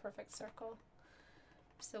not a perfect circle.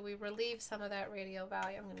 So we relieve some of that radial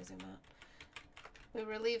value. I'm going to zoom out. We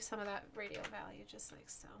relieve some of that radial value just like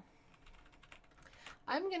so.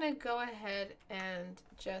 I'm going to go ahead and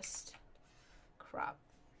just crop,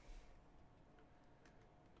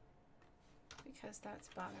 because that's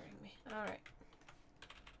bothering me. All right.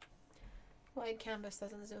 Wide canvas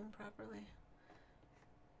doesn't zoom properly.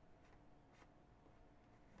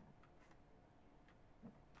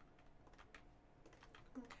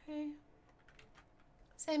 Okay.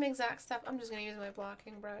 Same exact stuff. I'm just going to use my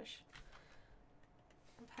blocking brush.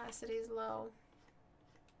 Opacity is low.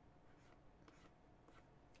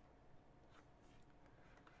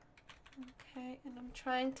 Okay, and I'm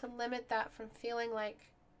trying to limit that from feeling like,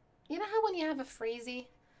 you know how when you have a freezy?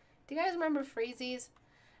 Do you guys remember freezies?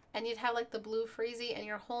 And you'd have like the blue freezy and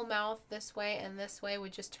your whole mouth this way and this way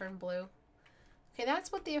would just turn blue. Okay,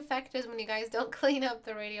 that's what the effect is when you guys don't clean up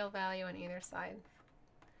the radial value on either side.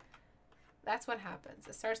 That's what happens.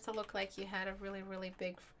 It starts to look like you had a really, really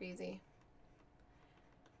big freezy.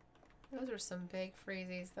 Those were some big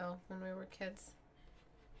freezies though when we were kids.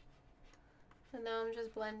 And now I'm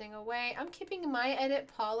just blending away. I'm keeping my edit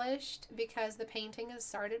polished because the painting has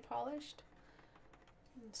started polished.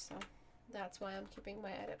 And so that's why I'm keeping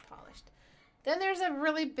my edit polished. Then there's a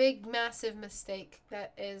really big, massive mistake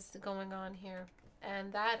that is going on here.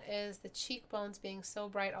 And that is the cheekbones being so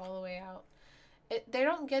bright all the way out. They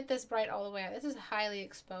don't get this bright all the way out. This is highly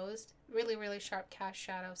exposed. Really, really sharp cast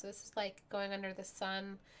shadow. So this is like going under the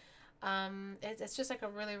sun. It's just like a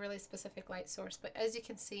really, really specific light source. But as you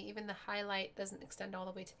can see, even the highlight doesn't extend all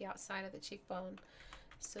the way to the outside of the cheekbone.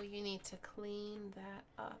 So you need to clean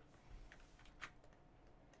that up.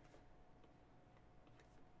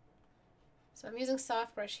 So I'm using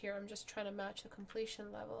soft brush here. I'm just trying to match the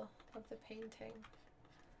completion level of the painting.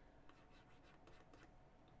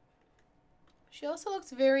 She also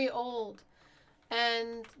looks very old.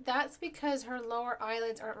 And that's because her lower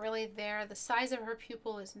eyelids aren't really there. The size of her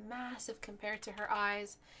pupil is massive compared to her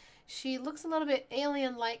eyes. She looks a little bit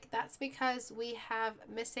alien-like. That's because we have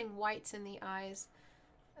missing whites in the eyes.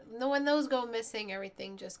 When those go missing,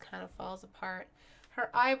 everything just kind of falls apart. Her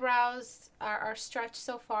eyebrows are stretched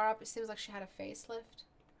so far up, it seems like she had a facelift.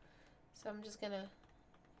 So I'm just going to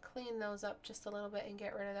clean those up just a little bit and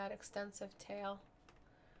get rid of that extensive tail.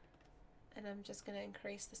 And I'm just going to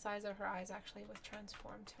increase the size of her eyes actually with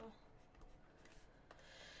transform tool.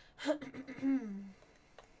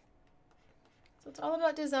 So it's all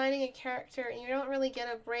about designing a character, and you don't really get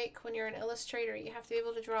a break when you're an illustrator. You have to be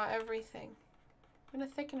able to draw everything. I'm going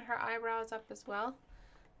to thicken her eyebrows up as well.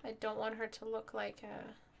 I don't want her to look like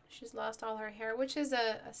she's lost all her hair, which is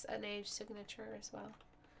an age signature as well.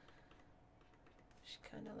 She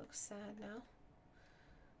kind of looks sad now.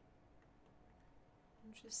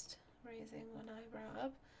 I'm just raising one eyebrow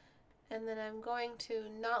up. And then I'm going to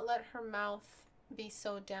not let her mouth be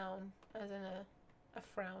so down, as in a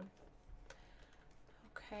frown.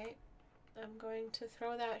 Okay, I'm going to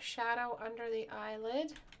throw that shadow under the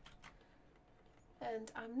eyelid.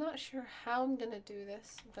 And I'm not sure how I'm going to do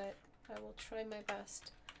this, but I will try my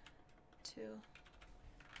best to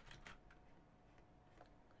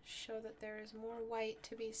show that there is more white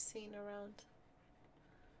to be seen around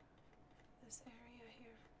this area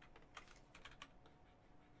here.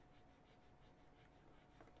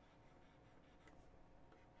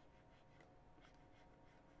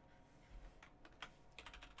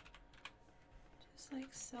 Just like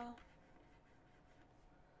so.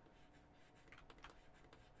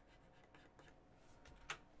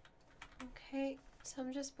 Okay, so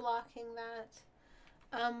I'm just blocking that.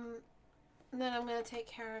 And then I'm going to take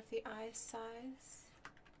care of the eye size.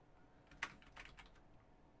 I'm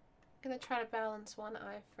going to try to balance one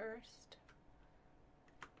eye first,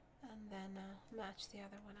 and then match the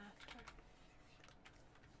other one after.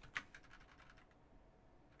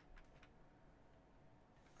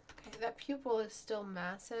 Okay, that pupil is still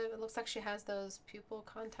massive. It looks like she has those pupil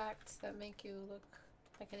contacts that make you look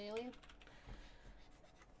like an alien.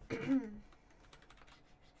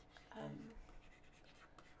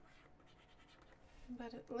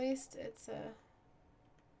 But at least it's a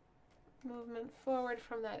movement forward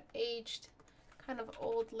from that aged, kind of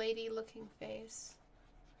old lady looking face.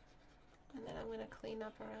 And then I'm going to clean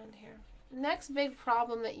up around here. Next big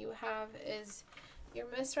problem that you have is you're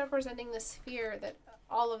misrepresenting the sphere that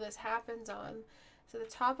all of this happens on. So the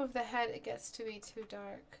top of the head, it gets to be too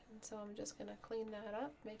dark. And so I'm just going to clean that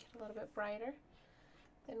up, make it a little bit brighter.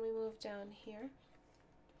 Then we move down here.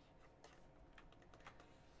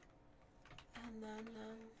 And then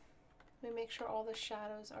we make sure all the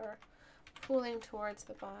shadows are pooling towards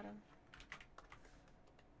the bottom.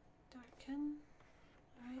 Darken.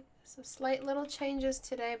 Alright, so slight little changes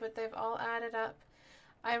today, but they've all added up.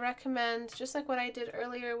 I recommend, just like what I did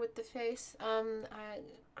earlier with the face,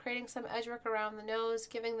 creating some edge work around the nose,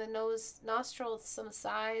 giving the nostrils some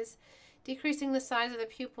size, decreasing the size of the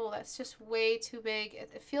pupil. That's just way too big.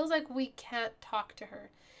 It feels like we can't talk to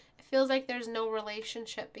her. It feels like there's no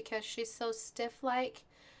relationship because she's so stiff-like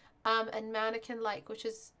and mannequin-like, which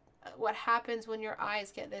is what happens when your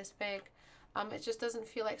eyes get this big. It just doesn't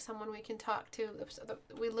feel like someone we can talk to.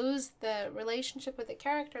 We lose the relationship with the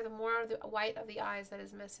character the more of the white of the eyes that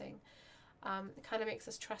is missing. It kind of makes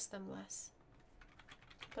us trust them less.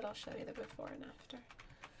 But I'll show you the before and after.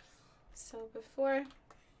 So before,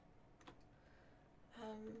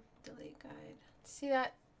 delete guide. See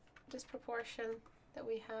that disproportion that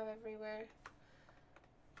we have everywhere?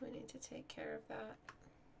 We need to take care of that.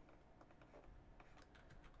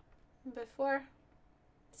 Before,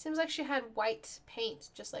 it seems like she had white paint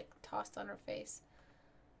just like tossed on her face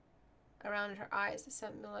around her eyes. It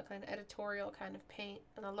seemed like an editorial kind of paint,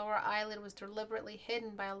 and the lower eyelid was deliberately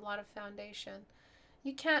hidden by a lot of foundation.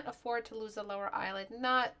 You can't afford to lose the lower eyelid,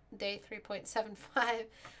 not day 3.75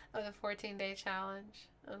 of the 14-day challenge,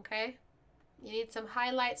 okay? You need some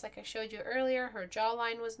highlights like I showed you earlier. Her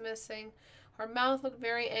jawline was missing. Her mouth looked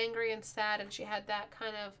very angry and sad, and she had that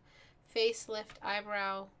kind of facelift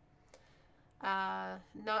eyebrow,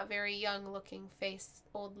 not very young looking face,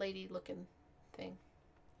 old lady looking thing,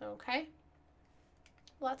 okay?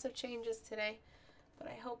 Lots of changes today. But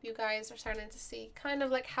I hope you guys are starting to see kind of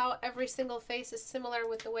like how every single face is similar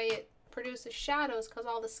with the way it produces shadows because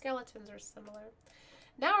all the skeletons are similar.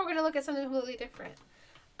 Now we're going to look at something completely different,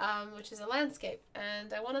 which is a landscape.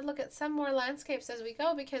 And I want to look at some more landscapes as we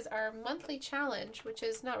go because our monthly challenge, which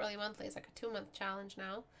is not really monthly, it's like a 2-month challenge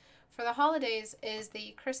now, for the holidays is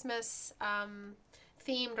the Christmas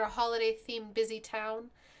themed or holiday themed busy town.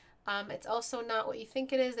 It's also not what you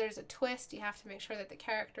think it is. There's a twist. You have to make sure that the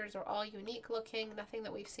characters are all unique looking, nothing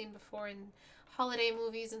that we've seen before in holiday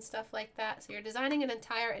movies and stuff like that. So you're designing an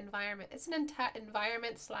entire environment. It's an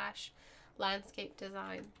environment / landscape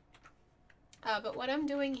design. But what I'm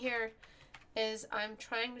doing here is I'm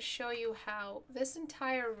trying to show you how this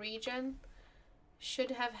entire region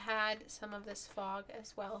should have had some of this fog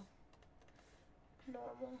as well.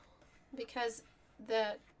 Normal. Because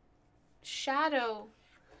the shadow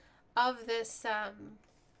of this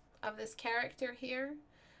character here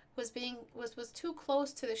was too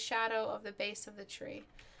close to the shadow of the base of the tree.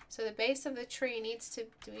 So the base of the tree needs to,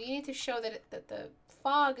 you need to show that that the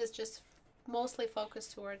fog is just mostly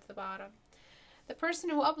focused towards the bottom. The person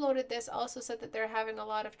who uploaded this also said that they're having a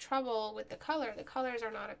lot of trouble with the color. The colors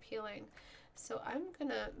are not appealing. So I'm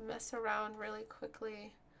gonna mess around really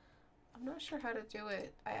quickly. I'm not sure how to do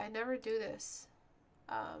it. I never do this.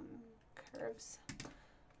 Curves.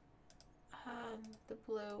 The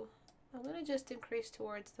blue. I'm gonna just increase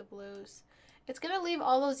towards the blues. It's gonna leave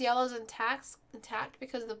all those yellows intact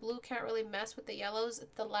because the blue can't really mess with the yellows.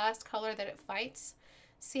 It's the last color that it fights.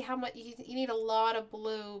 See how much you need a lot of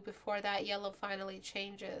blue before that yellow finally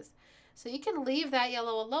changes. So you can leave that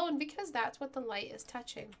yellow alone because that's what the light is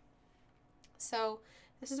touching. So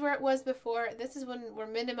this is where it was before. This is when we're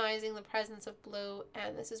minimizing the presence of blue,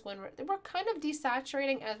 and this is when we're kind of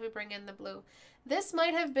desaturating as we bring in the blue. This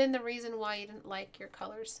might have been the reason why you didn't like your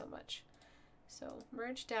colors so much. So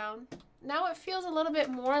merge down. Now it feels a little bit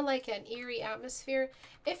more like an eerie atmosphere.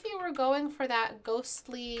 If you were going for that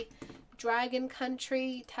ghostly dragon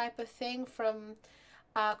country type of thing from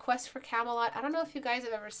Quest for Camelot. I don't know if you guys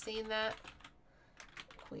have ever seen that.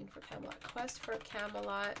 Queen for Camelot. Quest for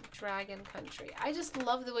Camelot Dragon Country. I just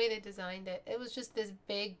love the way they designed it. It was just this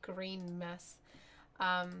big green mess.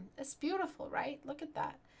 It's beautiful, right? Look at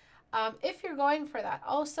that. If you're going for that.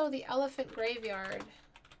 Also the Elephant Graveyard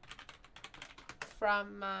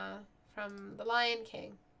from The Lion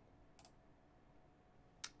King.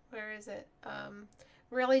 Where is it?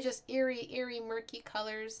 Really just eerie, murky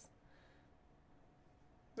colors.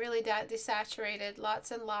 Really desaturated.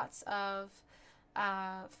 Lots and lots of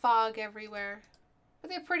fog everywhere.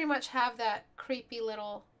 But they pretty much have that creepy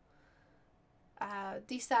little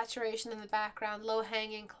desaturation in the background.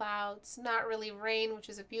 Low-hanging clouds. Not really rain, which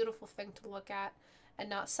is a beautiful thing to look at. And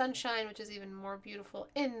not sunshine, which is even more beautiful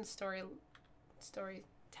in storytelling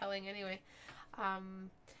anyway.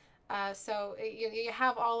 So you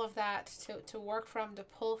have all of that to work from, to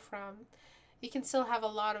pull from. You can still have a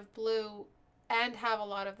lot of blue and have a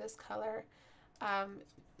lot of this color.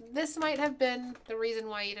 This might have been the reason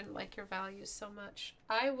why you didn't like your values so much.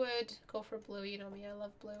 I would go for blue. You know me, I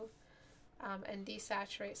love blue. And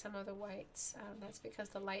desaturate some of the whites. That's because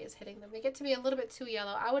the light is hitting them. They get to be a little bit too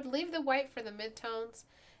yellow. I would leave the white for the midtones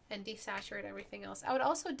and desaturate everything else. I would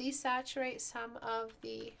also desaturate some of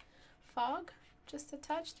the fog. Just a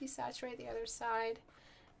touch, desaturate the other side,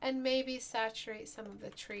 and maybe saturate some of the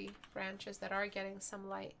tree branches that are getting some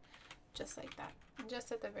light, just like that,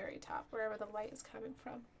 just at the very top, wherever the light is coming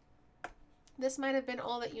from. This might have been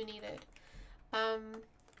all that you needed.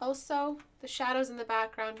 Also, the shadows in the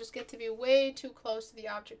background just get to be way too close to the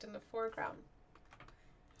object in the foreground.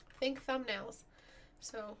 Think thumbnails.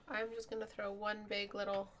 So I'm just going to throw one big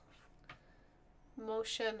little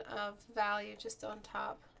motion of value just on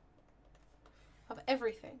top of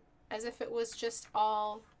everything, as if it was just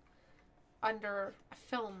all under a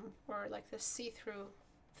film or like this see-through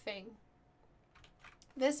thing.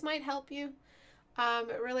 This might help you.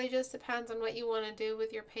 It really just depends on what you want to do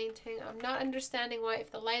with your painting. I'm not understanding why,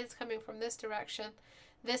 if the light is coming from this direction,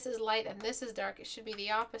 this is light and this is dark. It should be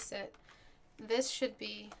the opposite. This should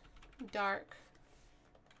be dark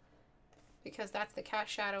because that's the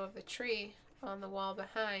cast shadow of the tree on the wall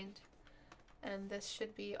behind, and this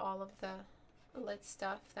should be all of the lit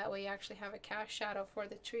stuff. That way you actually have a cast shadow for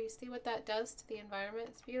the tree. See what that does to the environment?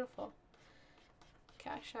 It's beautiful.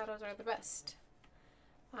 Cast shadows are the best.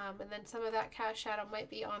 And then some of that cast shadow might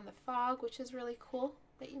be on the fog, which is really cool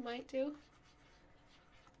that you might do.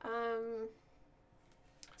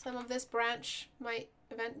 Some of this branch might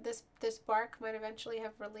this bark might eventually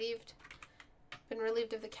have been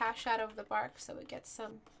relieved of the cast shadow of the bark, so it gets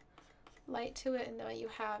some light to it, and now you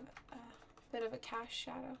have a bit of a cast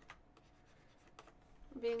shadow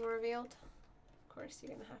being revealed. Of course,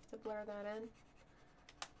 you're gonna have to blur that in.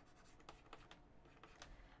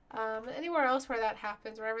 Anywhere else where that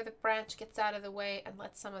happens, wherever the branch gets out of the way and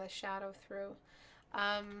lets some of the shadow through.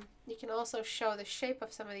 You can also show the shape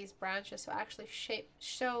of some of these branches. So actually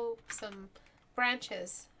show some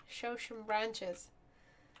branches.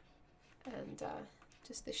 And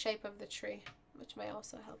just the shape of the tree, which may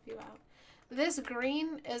also help you out. This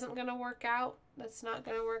green isn't going to work out. That's not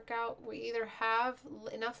going to work out. We either have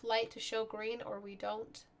enough light to show green or we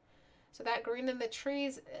don't. So that green in the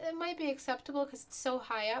trees, it might be acceptable because it's so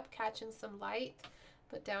high up, catching some light.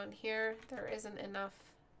 But down here, there isn't enough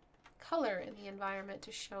color in the environment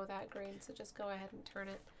to show that green. So just go ahead and turn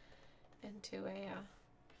it into a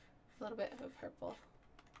little bit of a purple.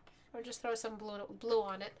 Or just throw some blue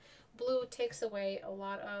on it. Blue takes away a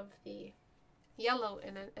lot of the yellow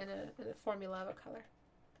in a formula of a color.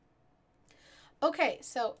 Okay,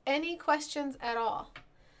 so any questions at all?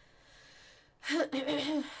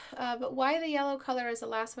 But why the yellow color is the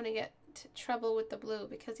last one to get trouble with the blue?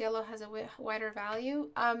 Because yellow has a wider value?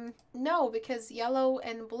 No, because yellow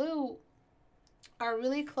and blue are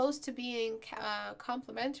really close to being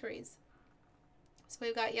complementaries. So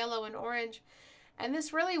we've got yellow and orange. And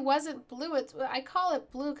this really wasn't blue. I call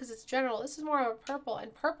it blue because it's general. This is more of a purple.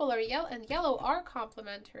 And purple and yellow are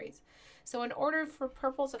complementaries. So in order for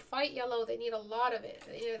purple to fight yellow, they need a lot of it.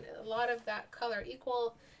 They need a lot of that color,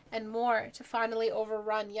 equal and more, to finally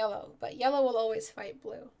overrun yellow. But yellow will always fight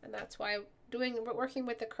blue. And that's why working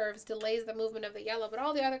with the curves delays the movement of the yellow. But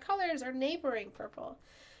all the other colors are neighboring purple.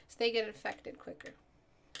 So they get infected quicker.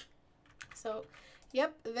 So,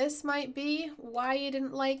 yep, this might be why you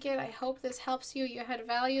didn't like it. I hope this helps you. You had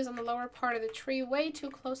values on the lower part of the tree way too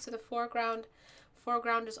close to the foreground.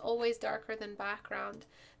 Foreground is always darker than background.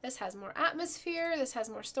 This has more atmosphere. This has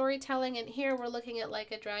more storytelling. And here we're looking at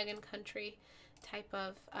like a Dragon Country type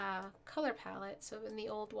of color palette. So in the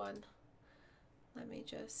old one, let me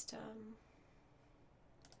just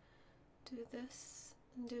do this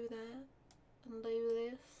and do that and do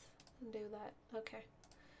this and do that. Okay.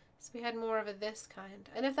 So we had more of a this kind.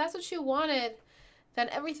 And if that's what you wanted, then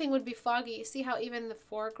everything would be foggy. You see how even the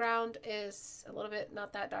foreground is a little bit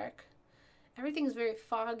not that dark? Everything's very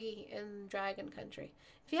foggy in Dragon Country.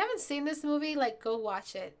 If you haven't seen this movie, like, go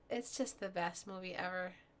watch it. It's just the best movie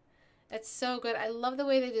ever. It's so good. I love the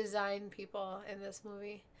way they design people in this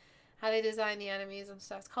movie. How they design the enemies and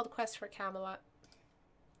stuff. It's called Quest for Camelot.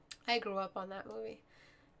 I grew up on that movie.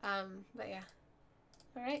 But yeah.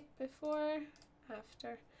 Alright, before,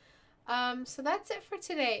 after. So that's it for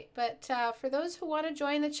today. But for those who want to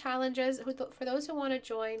join the challenges, for those who want to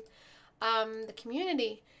join the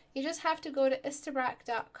community, you just have to go to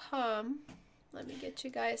istebrak.com. Let me get you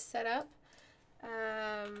guys set up.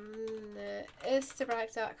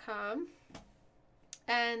 Istebrak.com.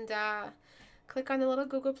 And click on the little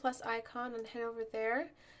Google Plus icon and head over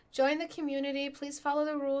there. Join the community. Please follow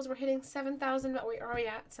the rules. We're hitting 7,000, but we're already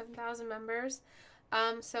at 7,000 members.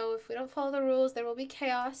 So if we don't follow the rules, there will be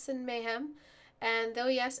chaos and mayhem. And though,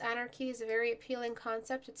 yes, anarchy is a very appealing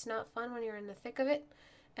concept, it's not fun when you're in the thick of it,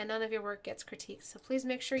 and none of your work gets critiqued. So please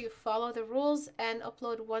make sure you follow the rules and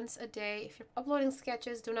upload once a day. If you're uploading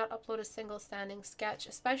sketches, do not upload a single standing sketch,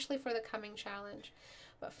 especially for the coming challenge.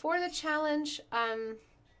 But for the challenge,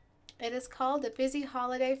 it is called A Busy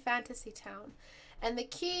Holiday Fantasy Town. And the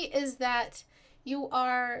key is that you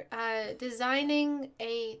are designing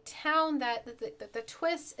a town that the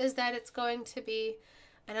twist is that it's going to be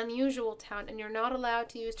an unusual town, and you're not allowed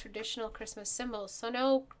to use traditional Christmas symbols. So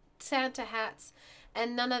no Santa hats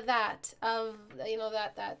and none of that of, you know,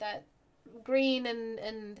 that green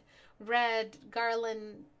and red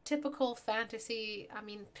garland, typical fantasy,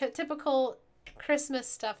 typical Christmas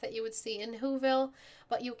stuff that you would see in Whoville.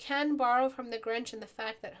 But you can borrow from the Grinch and the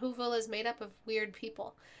fact that Whoville is made up of weird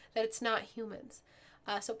people, that it's not humans.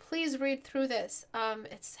 So please read through this.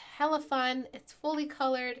 It's hella fun. It's fully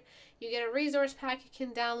colored. You get a resource pack you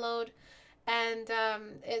can download. And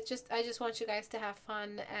I just want you guys to have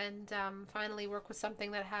fun and finally work with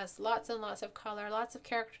something that has lots and lots of color, lots of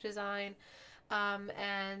character design,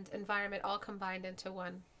 and environment all combined into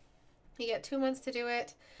one. You get 2 months to do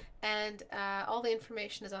it, and all the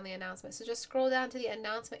information is on the announcement. So just scroll down to the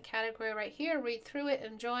announcement category right here, read through it,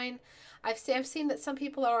 and join. I've seen that some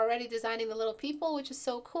people are already designing the little people, which is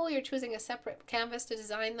so cool. You're choosing a separate canvas to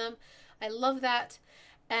design them. I love that.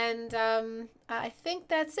 And I think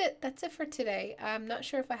that's it. That's it for today. I'm not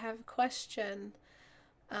sure if I have a question.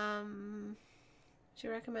 Do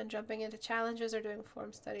you recommend jumping into challenges or doing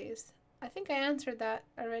form studies? I think I answered that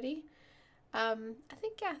already. I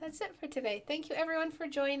think, yeah, that's it for today. Thank you, everyone, for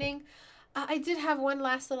joining. I did have one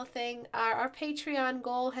last little thing. Our Patreon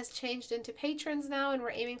goal has changed into patrons now, and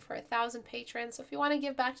we're aiming for 1,000 patrons. So if you want to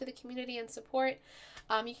give back to the community and support,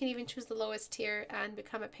 you can even choose the lowest tier and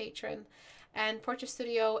become a patron. And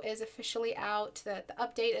PortraitStudio is officially out. The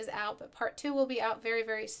update is out, but part 2 will be out very,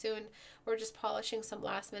 very soon. We're just polishing some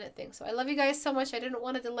last minute things. So I love you guys so much. I didn't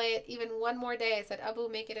want to delay it even one more day. I said, Abu,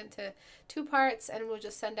 make it into 2 parts, and we'll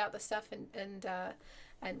just send out the stuff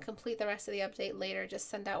and complete the rest of the update later. Just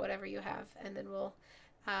send out whatever you have, and then we'll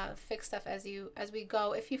fix stuff as we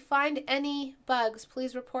go. If you find any bugs,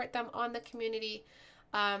 please report them on the community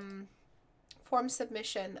form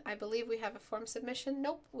submission. I believe we have a form submission.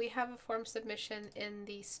 Nope, we have a form submission in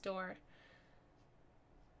the store.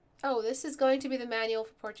 Oh, this is going to be the manual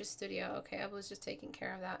for PortraitStudio. Okay, I was just taking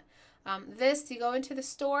care of that. You go into the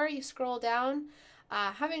store, you scroll down,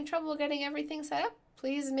 having trouble getting everything set up,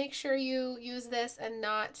 Please make sure you use this and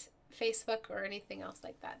not Facebook or anything else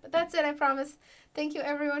like that. But that's it, I promise. Thank you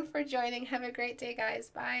everyone for joining. Have a great day, guys.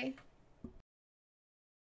 Bye.